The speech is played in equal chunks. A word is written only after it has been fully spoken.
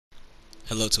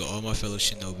Hello to all my fellow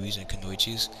Shinobis and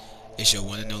Kunoichis. It's your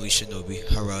one and only Shinobi,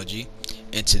 Hiraji.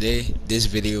 And today, this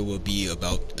video will be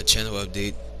about a channel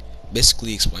update,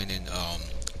 basically explaining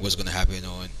what's gonna happen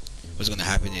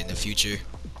in the future.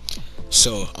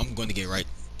 So I'm gonna get right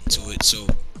into it. So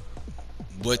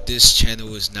what this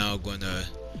channel is now gonna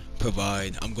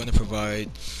provide, I'm gonna provide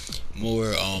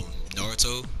more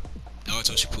Naruto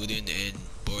Shippuden and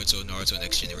Naruto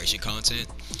Next Generation content.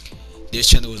 This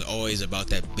channel is always about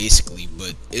that basically,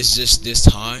 but it's just this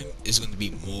time it's going to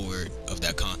be more of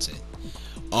that content.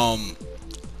 um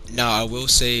Now I will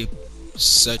say,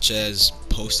 such as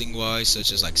posting wise,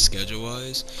 such as like schedule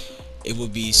wise, it will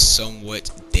be somewhat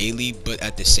daily, but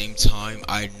at the same time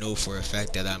I know for a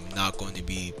fact that I'm not going to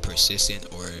be persistent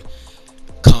or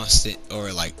constant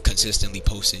or like consistently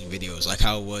posting videos like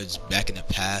how it was back in the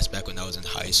past, back when I was in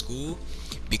high school,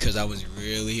 because I was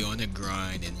really on the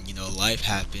grind, and life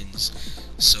happens.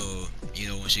 So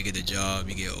once you get a job,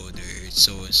 you get older,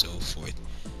 so and so forth,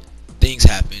 things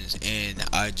happens, and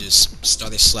I just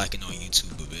started slacking on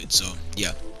YouTube a bit. So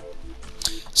yeah,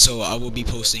 so I will be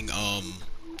posting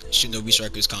Shinobi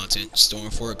Strikers content,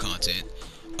 Stormfort content,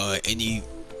 any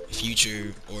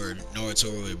future or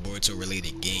Naruto or Boruto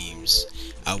related games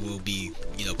I will be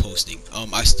posting.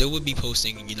 I still would be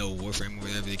posting Warframe,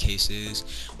 whatever the case is,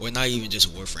 or not even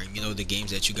just Warframe, the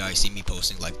games that you guys see me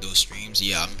posting, like those streams.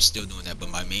 Yeah, I'm still doing that, but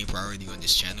my main priority on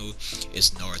this channel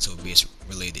is Naruto based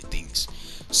related things.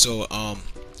 So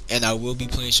and I will be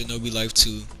playing Shinobi Life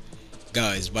 2.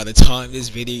 Guys, by the time this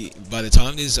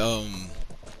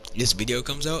video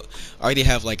comes out, I already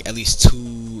have like at least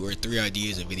 2 or 3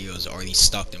 ideas of videos already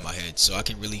stocked in my head, so I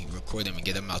can really record them and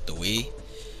get them out the way.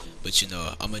 But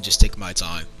I'm gonna just take my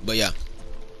time. But yeah,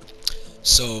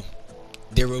 so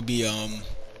there will be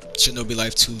Shinobi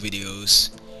Life 2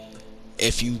 videos.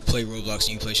 If you play Roblox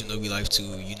and you play Shinobi Life 2,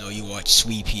 you watch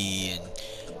Sweepy and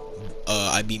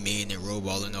I Be Main and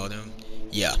Roball and all them.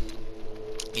 Yeah,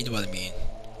 you know what I mean.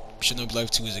 Shinobi Life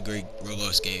 2 is a great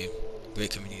Roblox game, great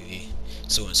community,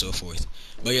 so on and so forth.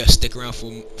 But yeah, stick around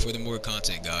for the more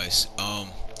content, guys.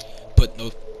 Put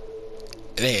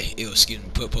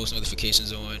post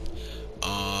notifications on.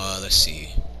 Let's see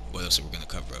what else we're gonna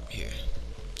cover up here.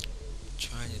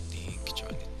 Trying to think.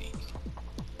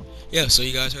 Yeah, so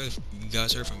you guys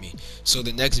heard from me. So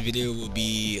the next video will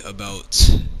be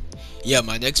about, yeah,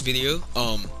 my next video.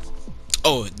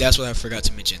 Oh, that's what I forgot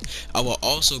to mention. I will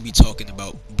also be talking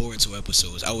about Boruto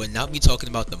episodes. I will not be talking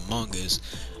about the mangas,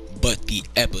 but the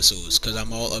episodes, because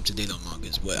I'm all up to date on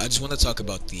mangas. But I just want to talk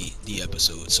about the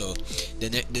episode. So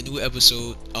the new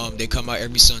episode, they come out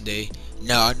every Sunday.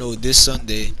 Now I know this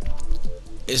Sunday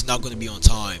is not going to be on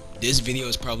time. This video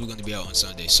is probably going to be out on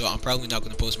Sunday, so I'm probably not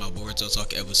going to post my Boruto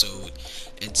Talk episode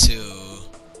until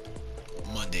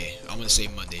Monday. I'm going to say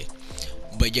Monday.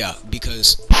 But yeah,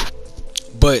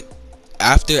 but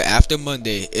after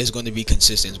Monday, it's going to be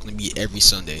consistent. It's going to be every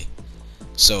Sunday.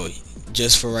 So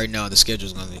just for right now, the schedule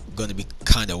is going to be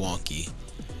kind of wonky.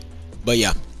 But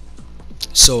yeah,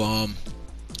 so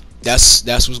that's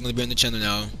what's going to be on the channel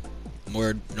now.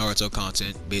 More Naruto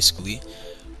content, basically.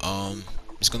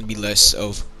 It's going to be less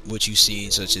of what you've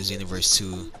seen, such as Universe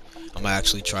 2. I'm gonna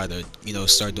actually try to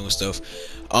start doing stuff.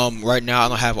 Right now I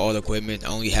don't have all the equipment. I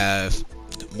only have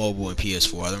mobile and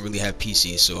PS4. I don't really have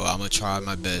PC, so I'm gonna try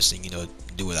my best and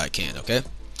do what I can. Okay,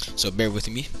 so bear with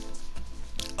me.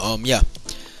 Yeah,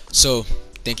 so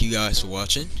thank you guys for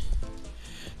watching.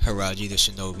 Hiraji the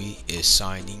Shinobi is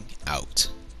signing out.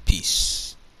 Peace.